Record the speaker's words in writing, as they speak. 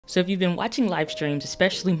So if you've been watching live streams,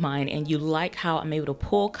 especially mine, and you like how I'm able to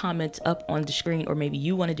pull comments up on the screen, or maybe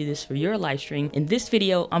you want to do this for your live stream, in this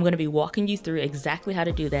video, I'm going to be walking you through exactly how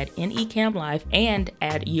to do that in Ecamm Live and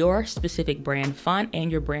add your specific brand font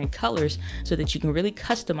and your brand colors so that you can really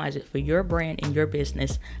customize it for your brand and your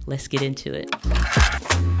business. Let's get into it.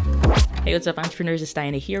 Hey, what's up, entrepreneurs? It's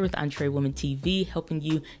Diana here with EntreWoman TV, helping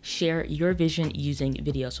you share your vision using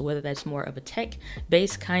video. So whether that's more of a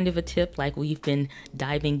tech-based kind of a tip like we've been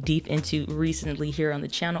diving deep into recently here on the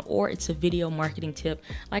channel, or it's a video marketing tip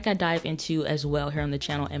like I dive into as well here on the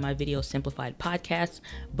channel and my Video Simplified podcast,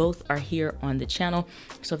 both are here on the channel.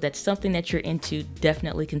 So if that's something that you're into,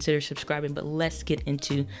 definitely consider subscribing, but let's get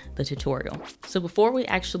into the tutorial. So before we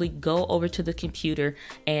actually go over to the computer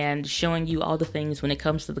and showing you all the things when it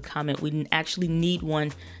comes to the comment, we actually need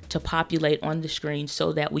one to populate on the screen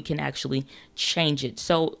so that we can actually change it.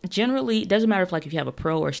 So generally, it doesn't matter if you have a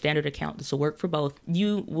pro or standard account, this will work for both.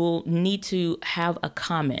 You will need to have a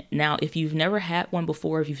comment. Now, if you've never had one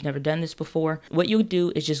before, if you've never done this before, what you'll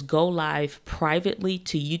do is just go live privately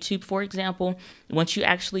to YouTube, for example. Once you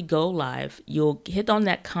actually go live, you'll hit on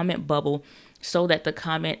that comment bubble so that the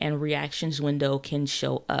comment and reactions window can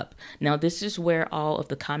show up. Now, this is where all of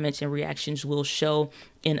the comments and reactions will show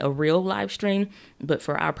in a real live stream, but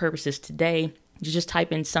for our purposes today, you just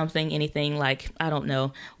type in something, anything like, I don't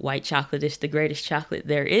know, white chocolate is the greatest chocolate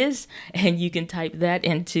there is, and you can type that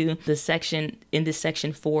into the section, in this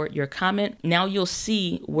section for your comment. Now you'll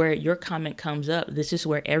see where your comment comes up. This is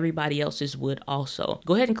where everybody else's would also.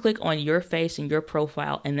 Go ahead and click on your face and your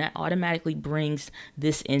profile, and that automatically brings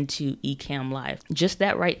this into Ecamm Live. Just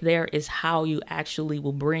that right there is how you actually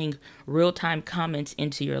will bring real-time comments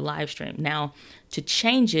into your live stream. Now, to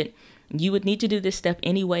change it, you would need to do this step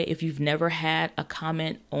anyway if you've never had a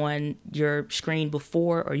comment on your screen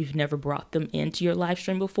before, or you've never brought them into your live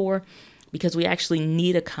stream before, because we actually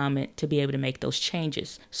need a comment to be able to make those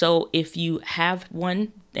changes. So if you have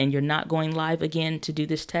one and you're not going live again to do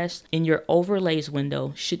this test, in your overlays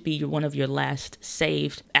window should be one of your last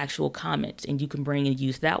saved actual comments, and you can bring and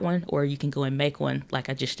use that one, or you can go and make one like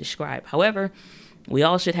I just described. However, we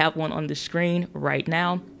all should have one on the screen right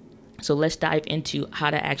now. So let's dive into how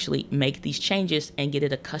to actually make these changes and get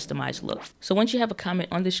it a customized look. So once you have a comment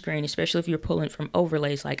on the screen, especially if you're pulling from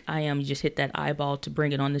overlays like I am, you just hit that eyeball to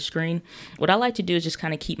bring it on the screen. What I like to do is just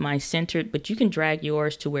kind of keep mine centered, but you can drag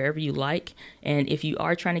yours to wherever you like. And if you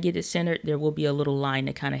are trying to get it centered, there will be a little line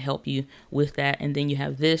to kind of help you with that. And then you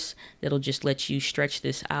have this that'll just let you stretch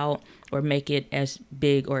this out or make it as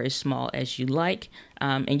big or as small as you like.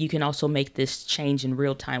 And you can also make this change in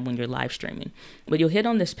real time when you're live streaming. But you'll hit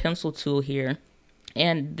on this pencil tool here,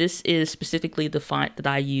 and this is specifically the font that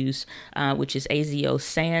I use, which is AZO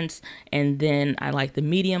Sans. And then I like the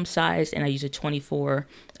medium size, and I use a 24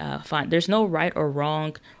 font. There's no right or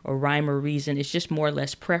wrong or rhyme or reason. It's just more or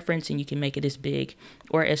less preference, and you can make it as big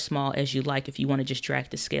or as small as you like if you want to just drag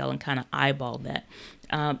the scale and kind of eyeball that.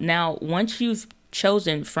 Now, once you've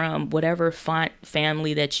chosen from whatever font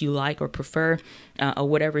family that you like or prefer, or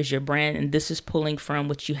whatever is your brand, and this is pulling from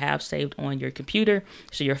what you have saved on your computer.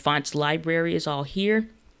 So your fonts library is all here.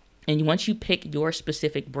 And once you pick your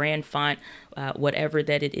specific brand font, whatever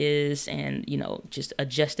that it is, and just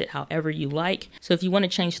adjust it however you like. So if you want to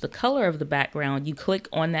change the color of the background, you click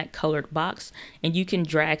on that colored box, and you can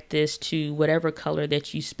drag this to whatever color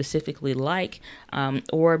that you specifically like,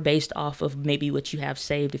 or based off of maybe what you have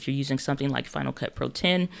saved. If you're using something like Final Cut Pro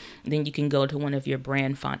 10, then you can go to one of your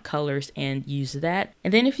brand font colors and use that.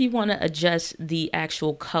 And then if you want to adjust the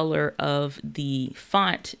actual color of the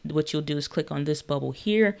font, what you'll do is click on this bubble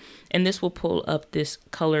here, and this will pull up this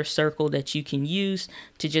color circle that you can use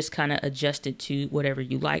to just kind of adjust it to whatever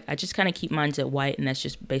you like. I just kind of keep mine at white, and that's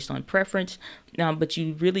just based on preference. But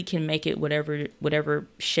you really can make it whatever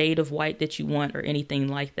shade of white that you want, or anything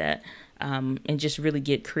like that, and just really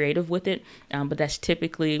get creative with it. But that's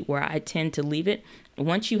typically where I tend to leave it.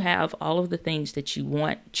 Once you have all of the things that you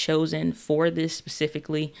want chosen for this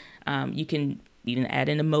specifically, you can even add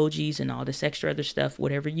in emojis and all this extra other stuff,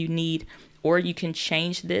 whatever you need. Or you can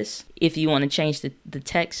change this if you want to change the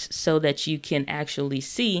text so that you can actually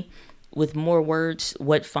see with more words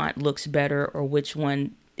what font looks better, or which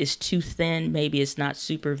one is too thin, maybe it's not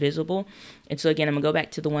super visible. And so again, I'm gonna go back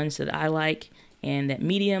to the ones that I like and that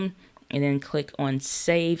medium, and then click on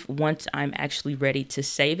save once I'm actually ready to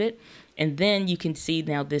save it. And then you can see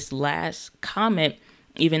now this last comment,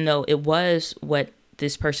 even though it was what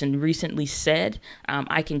this person recently said,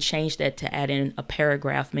 I can change that to add in a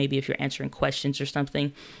paragraph, maybe if you're answering questions or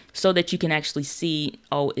something, so that you can actually see,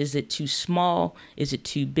 oh, is it too small? Is it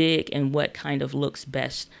too big? And what kind of looks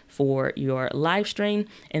best for your live stream.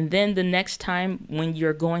 And then the next time when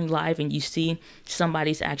you're going live and you see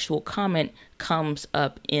somebody's actual comment comes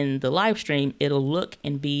up in the live stream, it'll look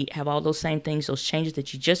and have all those same things, those changes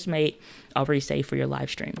that you just made already saved for your live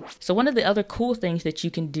stream. So one of the other cool things that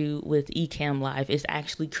you can do with Ecamm Live is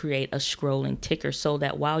actually create a scrolling ticker, so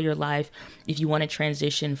that while you're live, if you want to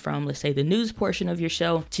transition from, let's say, the news portion of your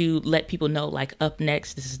show to let people know, like, up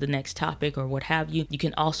next, this is the next topic or what have you, you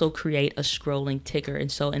can also create a scrolling ticker.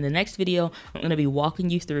 And so in the next video, I'm going to be walking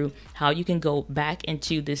you through how you can go back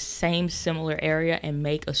into this same similar area and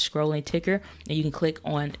make a scrolling ticker, and you can click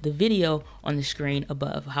on the video on the screen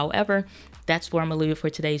above. However, that's where I'm gonna leave it for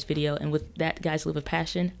today's video. And with that, guys, live with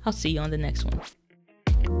passion. I'll see you on the next one.